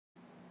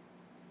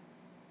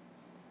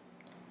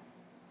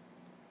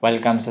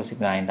Welcome sa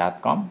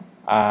sip9.com.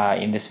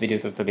 In this video,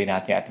 tutuloy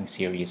natin ating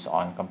series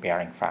on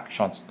comparing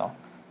fractions. No?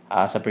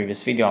 Sa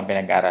previous video, ang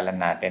pinag-aaralan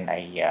natin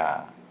ay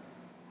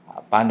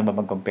paano ba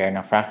mag-compare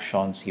ng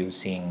fractions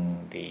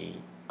using the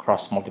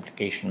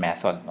cross-multiplication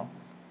method. No?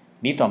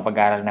 Dito, ang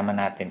pag-aaral naman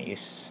natin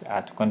is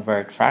to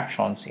convert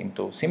fractions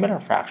into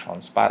similar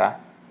fractions para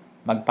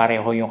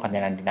magpareho yung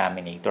kanilang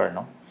denominator.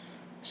 No?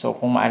 So,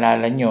 kung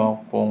maalala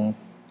nyo, kung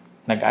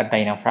nag-add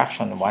tayo ng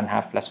fraction,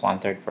 1/2 plus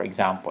 1/3 for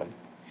example,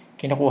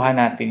 kinukuha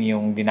natin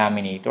yung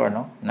denominator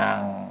no, ng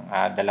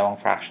dalawang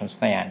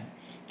fractions na yan.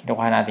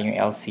 Kinukuha natin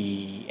yung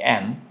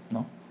LCM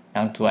no,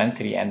 ng 2 and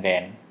 3 and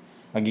then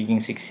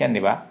magiging 6 yan,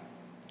 di ba?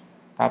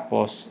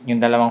 Tapos,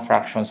 yung dalawang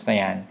fractions na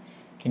yan,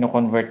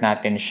 kinu-convert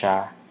natin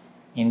siya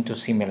into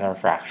similar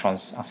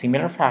fractions. Ang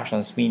similar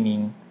fractions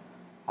meaning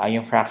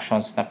yung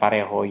fractions na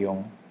pareho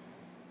yung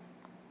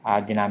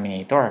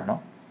denominator.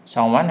 No?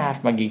 So, ang 1/2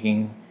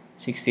 magiging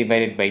 6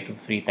 divided by 2,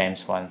 3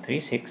 times 1,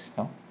 3,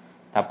 6. No?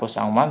 Tapos,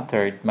 ang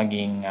 1/3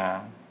 maging,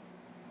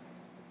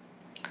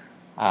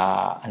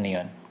 ano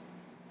yun?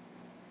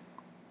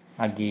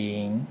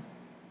 Maging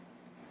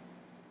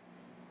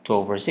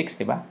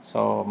 2/6, di ba?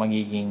 So,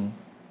 magiging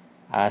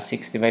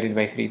 6 divided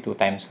by 3, 2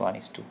 times 1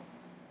 is 2.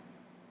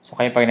 So,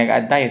 kaya pag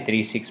nag-add tayo,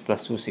 3, 6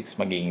 plus 2, 6,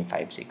 magiging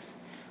 5, 6.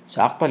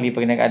 So, actually,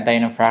 pag nag-add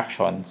tayo ng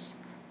fractions,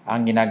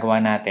 ang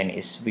ginagawa natin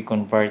is we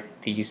convert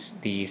the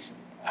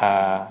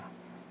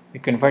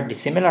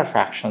similar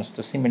fractions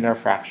to similar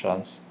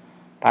fractions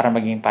para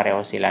maging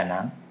pareho sila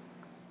ng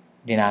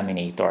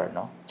denominator,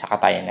 no? Tsaka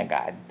tayo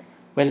nag-add.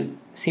 Well,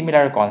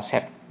 similar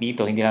concept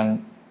dito, hindi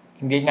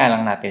nga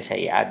lang natin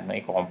siya i-add, no?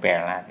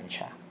 I-compare natin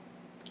siya.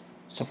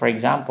 So, for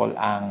example,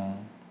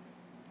 ang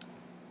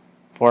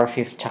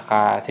 4/5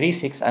 tsaka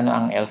 3/6, ano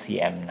ang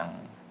LCM ng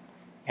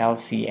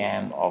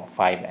LCM of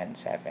 5 and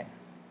 7?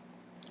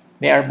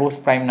 They are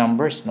both prime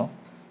numbers, no?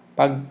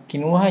 Pag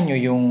kinuha nyo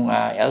yung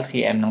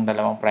LCM ng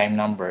dalawang prime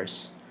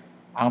numbers,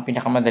 ang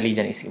pinakamadali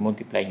dyan is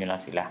i-multiply nyo lang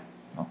sila.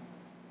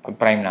 Pag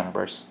prime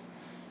numbers.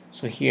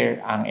 So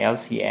here, ang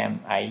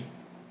LCM ay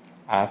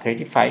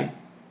 35,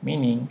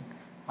 meaning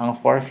ang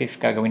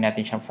 4/5 gagawin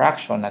natin siyang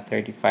fraction na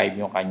 35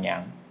 yung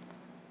kanyang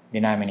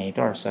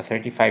denominator. So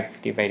 35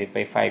 divided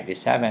by 5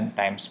 is 7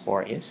 times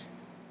 4 is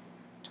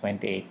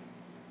 28.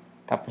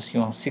 Tapos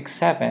yung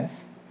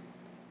 6/7,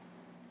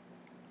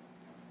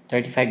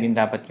 35 din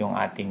dapat yung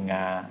ating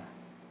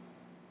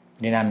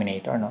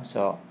denominator. No?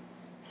 So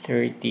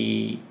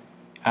 35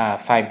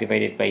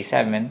 divided by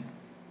 7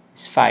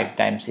 is 5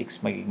 times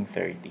 6 magiging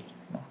 30.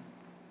 No?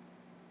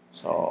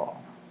 So,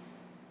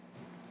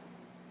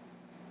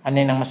 ano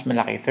yun ang mas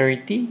malaki?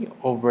 30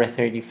 over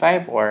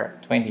 35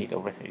 or 28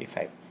 over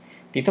 35?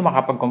 Dito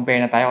makapag-compare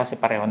na tayo kasi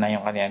pareho na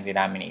yung kanilang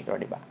denominator,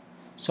 di ba?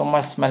 So,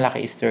 mas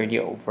malaki is 30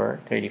 over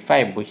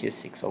 35 which is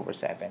 6 over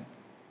 7.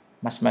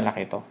 Mas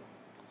malaki to.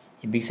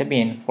 Ibig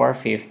sabihin,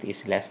 4/5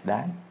 is less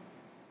than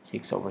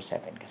 6 over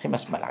 7 kasi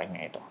mas malaki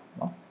nga ito.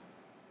 No?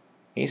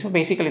 Okay, so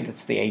basically,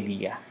 that's the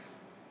idea.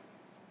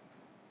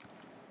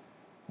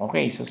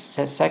 Okay, so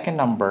sa second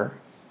number,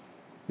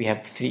 we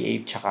have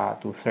 3/8 tsaka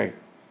 2/3.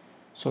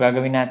 So,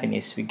 gagawin natin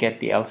is we get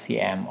the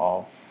LCM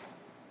of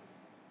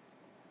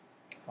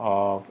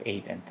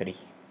 8 and 3.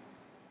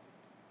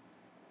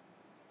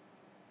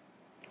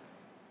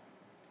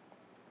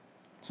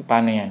 So,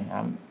 paano yan?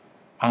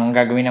 Ang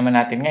gagawin naman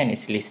natin ngayon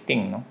is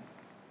listing, no?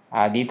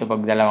 Dito,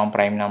 pag dalawang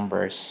prime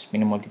numbers,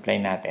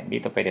 minumultiply natin.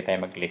 Dito, pwede tayo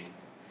mag-list.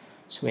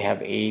 So, we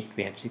have 8,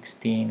 we have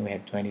 16, we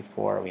have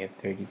 24, we have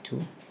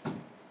 32.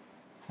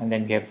 And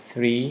then we have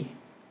 3,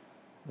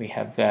 we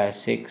have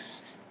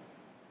 6,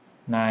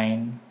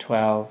 9,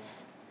 12,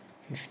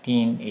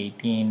 15,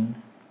 18,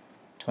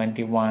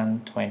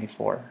 21,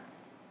 24,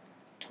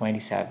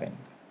 27.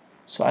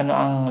 So, ano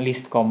ang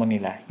least common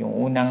nila? Yung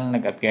unang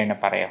nag-appear na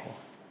pareho.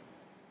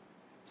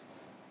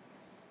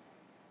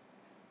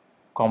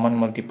 Common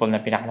multiple na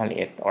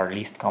pinakamaliit or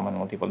least common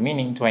multiple.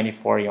 Meaning,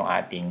 24 yung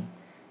ating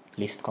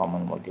least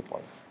common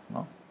multiple.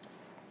 No?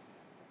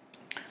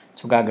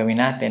 So, gagawin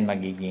natin,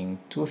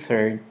 magiging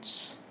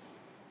 2/3,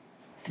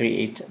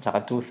 3/8, at saka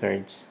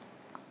 2/3.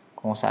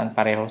 Kung saan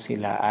pareho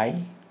sila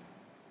ay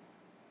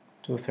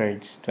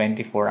 2/3,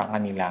 24 ang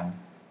kanilang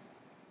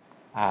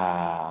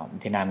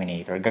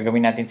denominator.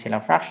 Gagawin natin silang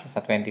fractions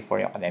na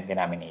 24 yung kanilang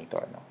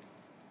denominator. No?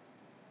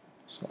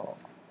 So,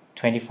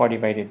 24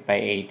 divided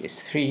by 8 is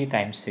 3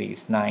 times 3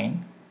 is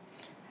 9.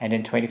 And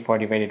then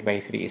 24 divided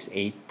by 3 is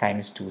 8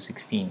 times 2,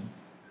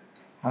 16.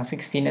 Ang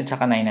 16 at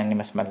saka 9 ang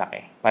mas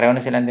malaki. Pareho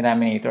na silang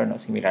denominator, no?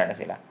 Similar na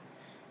sila.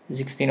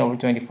 16 over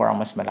 24 ang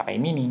mas malaki,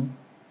 meaning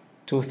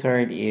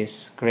 2/3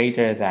 is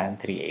greater than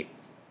 3/8.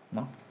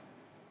 No?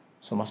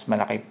 So, mas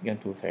malaki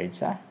yung 2/3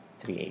 sa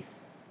 3/8.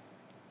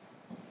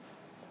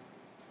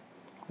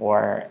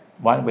 Or,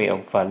 one way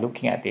of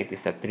looking at it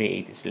is that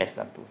 3/8 is less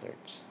than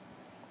 2/3.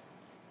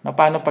 Now,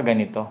 paano pa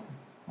ganito?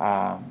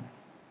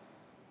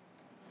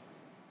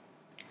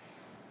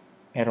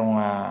 Merong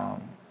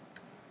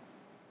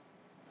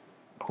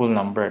whole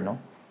number, no?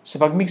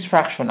 So, pag mixed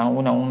fraction, ang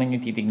unang-unang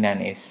nyo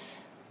titignan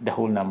is the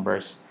whole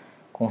numbers.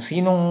 Kung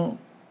sinong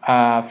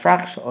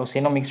fraction o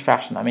sino mixed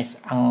fraction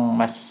ang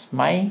mas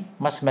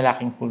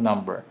malaking whole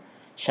number,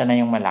 siya na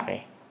yung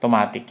malaki.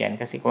 Automatic yan.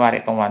 Kasi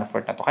kuwari itong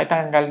 1/4 na to. Kahit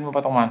tanggalin mo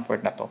pa itong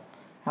 1/4 na to,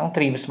 ang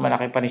 3 mas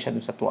malaki pa rin siya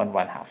dun sa 2 and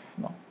 1/2.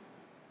 No?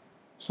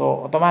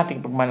 So, automatic,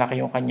 pag malaki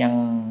yung kanyang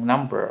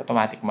number,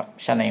 automatic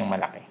siya na yung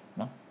malaki.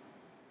 No?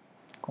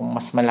 Kung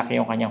mas malaki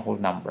yung kanyang whole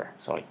number.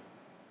 Sorry.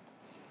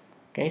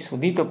 Okay, so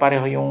dito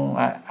pareho yung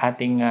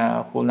ating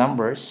whole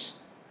numbers.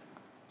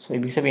 So,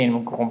 ibig sabihin,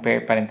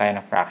 magko-compare pa rin tayo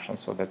ng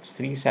fractions. So, that's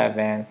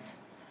 3/7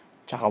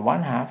 tsaka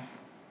 1/2.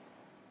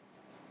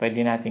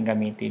 Pwede natin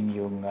gamitin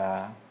yung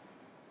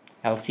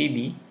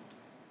LCD.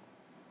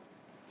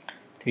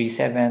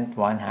 3/7,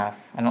 1/2.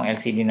 Anong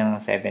LCD ng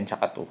 7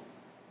 tsaka 2?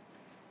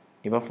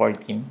 Diba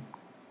 14?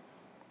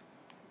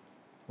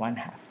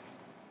 1/2.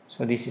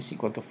 So, this is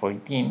equal to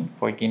 14.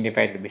 14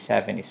 divided by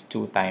 7 is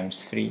 2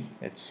 times 3.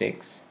 That's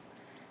 6.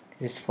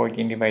 This is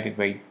 14 divided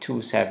by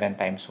 2, 7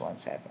 times 1,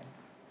 7.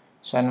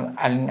 So,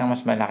 alin ang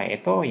mas malaki?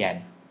 Ito,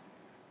 yan.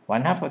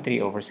 1/2 o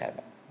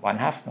 3/7?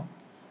 1/2, no?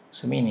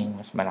 So, meaning,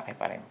 mas malaki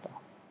pa rin ito.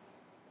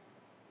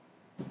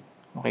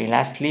 Okay,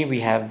 lastly,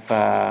 we have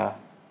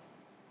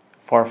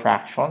 4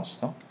 fractions,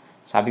 no?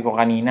 Sabi ko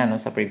kanina, no,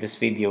 sa previous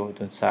video,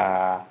 dun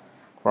sa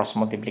cross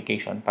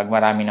multiplication, pag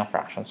marami ng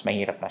fractions,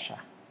 mahirap na siya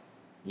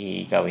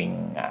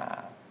i-gawing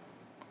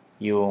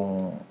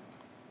yung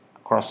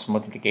cross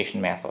multiplication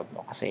method,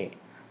 no? Kasi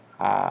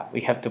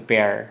we have to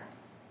pair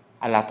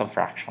a lot of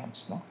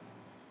fractions, no?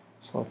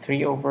 So,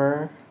 3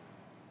 over,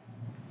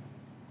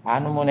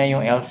 ano muna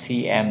yung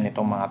LCM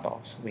nitong mga to?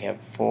 So, we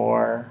have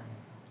 4,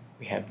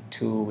 we have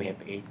 2, we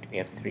have 8, we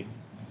have 3.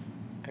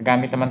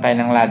 Kagamit naman tayo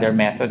ng ladder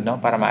method,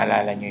 no? Para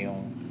maalala nyo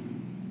yung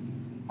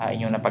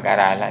inyong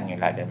napag-aralan, yung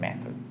ladder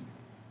method.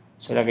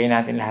 So, lagay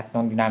natin lahat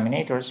ng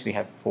denominators. We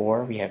have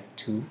 4, we have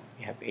 2,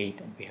 we have 8,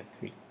 and we have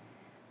 3.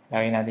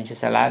 Lagay natin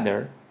siya sa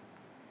ladder.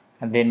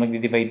 And then,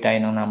 magdi-divide tayo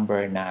ng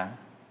number na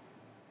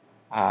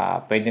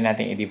pwede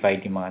natin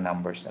i-divide yung mga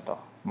numbers na to.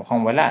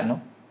 Mukhang wala,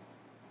 no?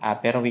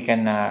 Pero we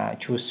can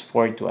choose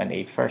 4, 2, and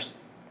 8 first.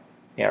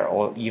 They are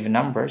all even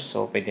numbers,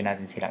 so pwede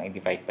natin silang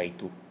i-divide by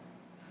 2.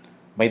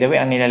 By the way,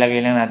 ang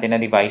nilalagay lang natin na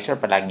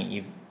divisor,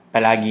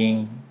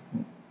 palaging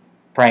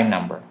prime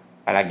number.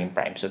 Palaging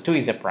prime. So, 2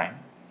 is a prime.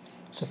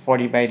 So,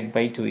 4 divided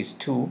by 2 is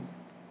 2.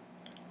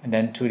 And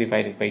then, 2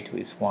 divided by 2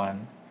 is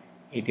 1.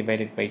 8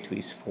 divided by 2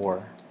 is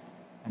 4.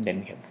 And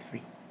then, we have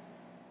 3.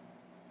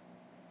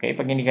 Okay,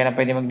 pag hindi ka na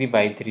pwede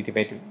mag-divide, 3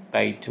 divided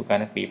by 2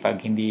 cannot be.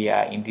 Pag hindi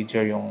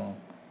integer yung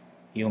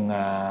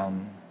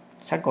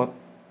sagot,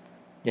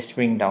 just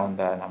bring down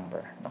the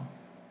number. No?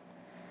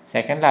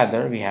 Second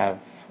ladder, we have,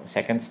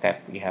 second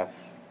step, we have,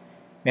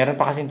 meron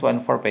pa kasing 2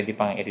 and 4, pwede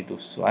pang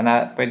i-reduce. So,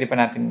 pwede pa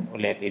natin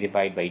ulit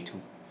i-divide by 2.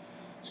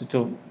 So,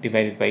 2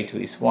 divided by 2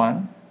 is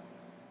 1.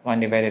 1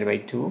 divided by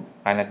 2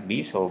 cannot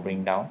be, so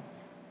bring down.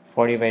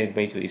 4 divided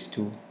by 2 is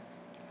 2.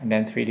 And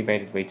then 3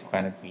 divided by 2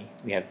 cannot be.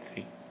 We have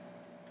 3.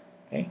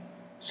 Okay?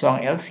 So,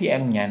 ang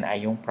LCM niyan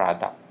ay yung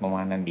product ng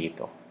mga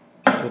nandito.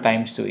 2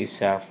 times 2 is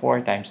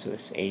 4 times 2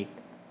 is 8.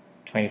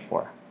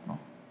 24.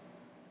 No?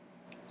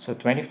 So,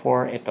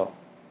 24 ito.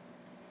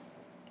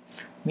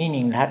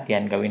 Meaning, lahat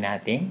yan gawin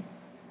natin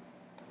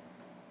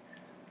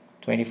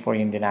 24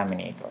 yung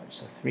denominator.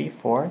 So,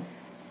 3/4.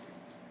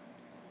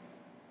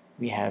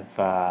 We have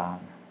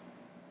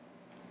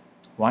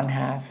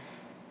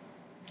 1/2,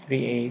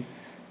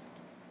 3/8,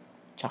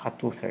 tsaka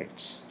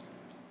 2/3.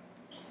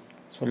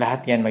 So,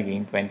 lahat yan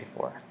magiging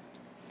 24.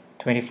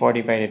 24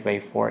 divided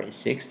by 4 is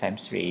 6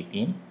 times 3,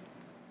 18.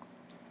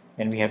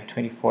 Then we have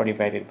 24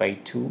 divided by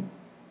 2.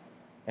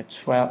 That's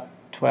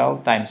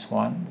 12 times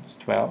 1. That's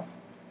 12.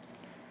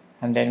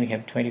 And then we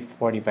have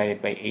 24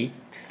 divided by 8.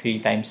 3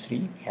 times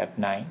 3. We have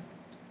 9.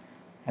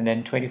 And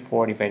then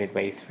 24 divided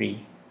by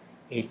 3.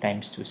 8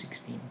 times 2,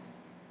 16.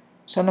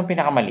 So, anong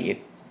pinakamaliit?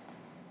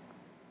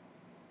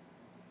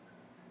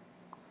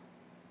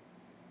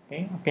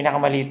 Okay. Ang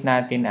pinakamaliit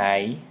natin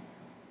ay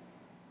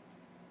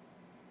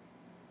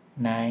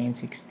 9,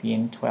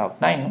 16, 12.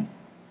 9, no?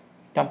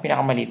 Ito ang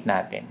pinakamaliit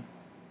natin.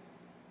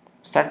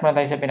 Start muna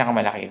tayo sa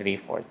pinakamalaki,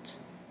 3/4.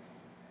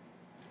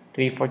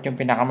 3/4 yung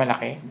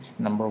pinakamalaki. This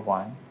is number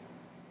 1.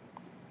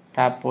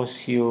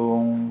 Tapos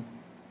yung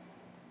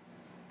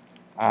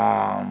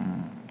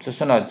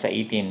susunod sa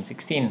 18,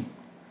 16.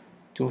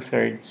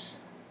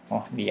 2/3.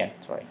 Oh, hindi yan.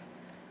 Sorry.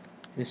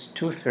 This is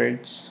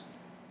 2/3.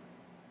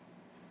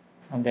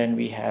 And then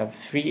we have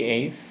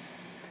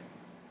 3/8.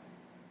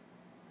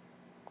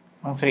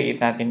 Ang 3/8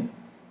 natin,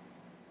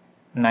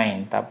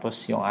 9.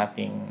 Tapos yung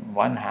ating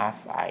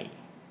 1/2 ay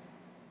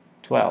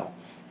 12.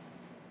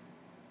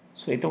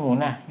 So, ito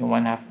muna. Yung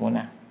 1/2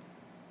 muna.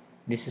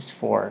 This is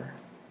 4.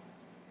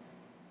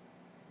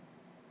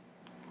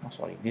 Oh,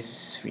 sorry. This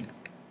is 3.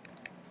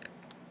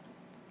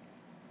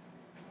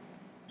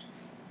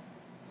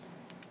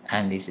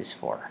 And this is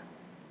 4.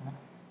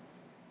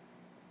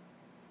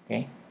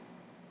 Okay?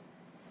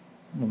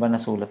 Ano ba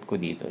nasulat ko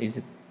dito? Is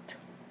it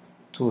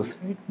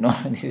 2/3? No,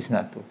 this is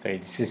not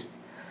 2/3. This is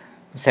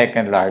the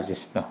second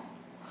largest, no?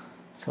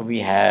 So,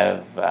 we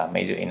have,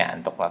 medyo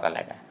inaantok na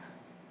talaga.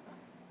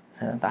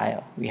 Saan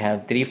tayo? We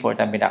have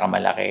 3/4 ang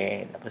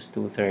pinakamalaki, tapos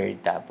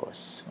 2/3,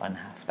 tapos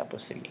 1/2,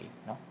 tapos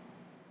 3/8, no?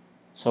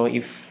 So,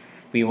 if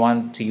we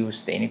want to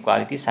use the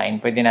inequality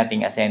sign, pwede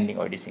nating ascending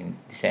or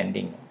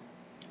descending.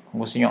 Kung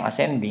gusto nyo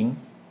ascending,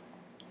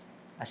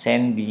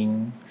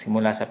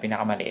 simula sa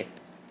pinakamaliit.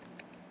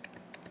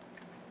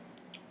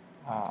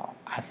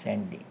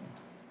 Ascending.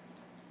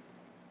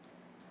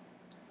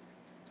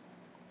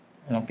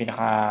 Anong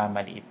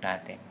pinakamaliit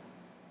natin?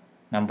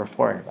 Number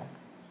 4, diba?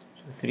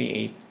 So,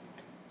 3/8.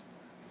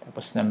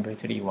 Tapos, number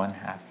 3,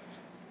 1/2.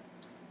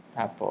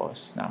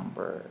 Tapos,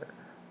 number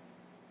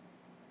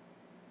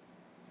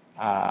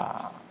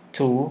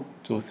 2,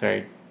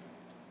 2/3.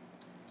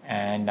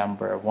 And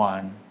number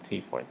 1,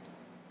 3/4.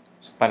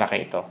 So,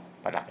 palaki ito.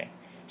 Palaki.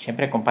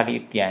 Siyempre, kung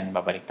paliit yan,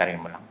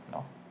 babaliktarin mo lang,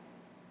 no?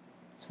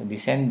 So,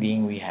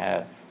 descending, we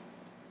have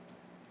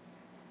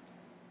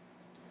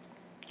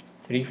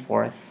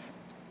 3/4,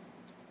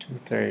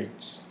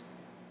 2/3,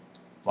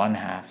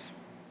 1/2,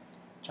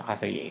 tsaka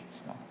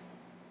 3/8, no?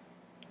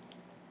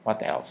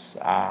 What else?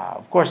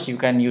 Of course, you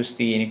can use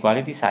the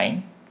inequality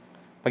sign.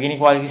 Pag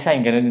inequality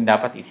sign, ganun din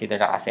dapat. Is either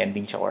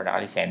naka-ascending siya or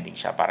naka-descending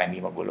siya para hindi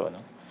magulo,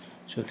 no?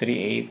 So,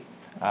 3/8,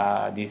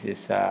 this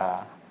is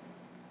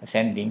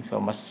ascending.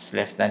 So, mas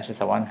less than siya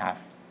sa 1/2.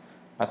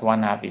 But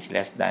 1/2 is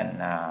less than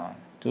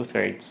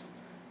 2/3.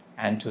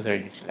 And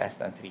 2/3 is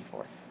less than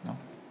 3/4, no?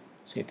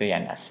 So, ito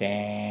yan,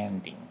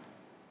 ascending.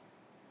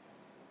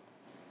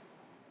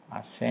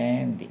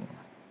 Ascending.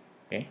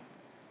 Okay?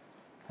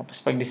 Tapos,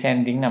 pag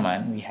descending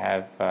naman, we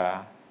have,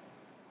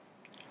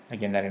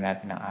 lagyan na rin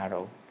natin ng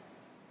arrow.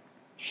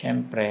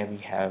 Siyempre,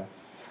 we have,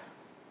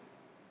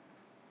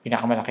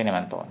 pinakamalaki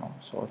naman to, no?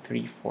 So,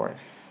 3/4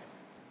 is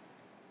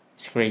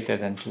greater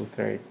than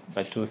 2/3,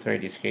 but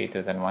 2/3 is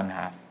greater than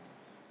 1/2,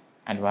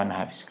 and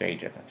 1/2 is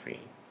greater than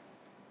 3/8,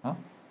 no?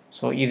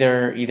 So,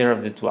 either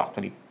of the two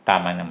actually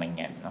tama naman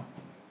yan, no?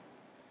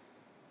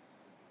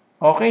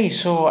 Okay,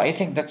 so I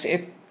think that's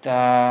it.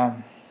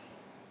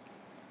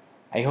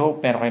 I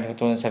hope meron kayo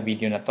natutunan sa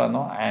video na to,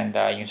 no? And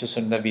yung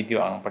susunod na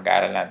video, ang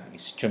pag-aaral natin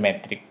is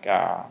geometric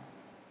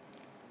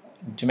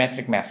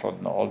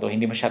method, no? Although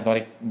hindi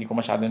ko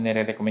masyado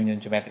nire-recommend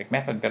yung geometric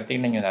method, pero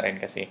tingnan nyo na rin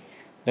kasi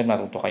doon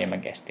matuto kayo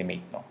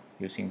mag-estimate, no?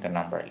 Using the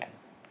number line.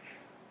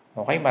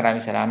 Okay,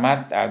 maraming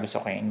salamat.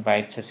 Gusto ko yung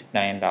invite sa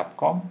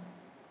sipnayan.com.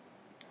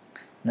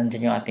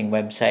 Nandiyan yung ating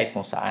website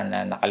kung saan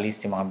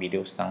nakalist yung mga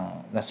videos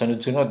na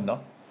sunod-sunod, no?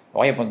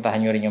 Okay, puntahan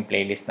nyo rin yung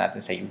playlist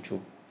natin sa YouTube.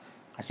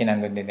 Kasi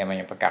nandun din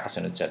naman yung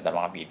pagkakasunod sa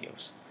mga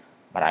videos.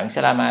 Maraming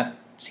salamat.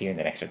 See you in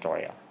the next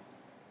tutorial.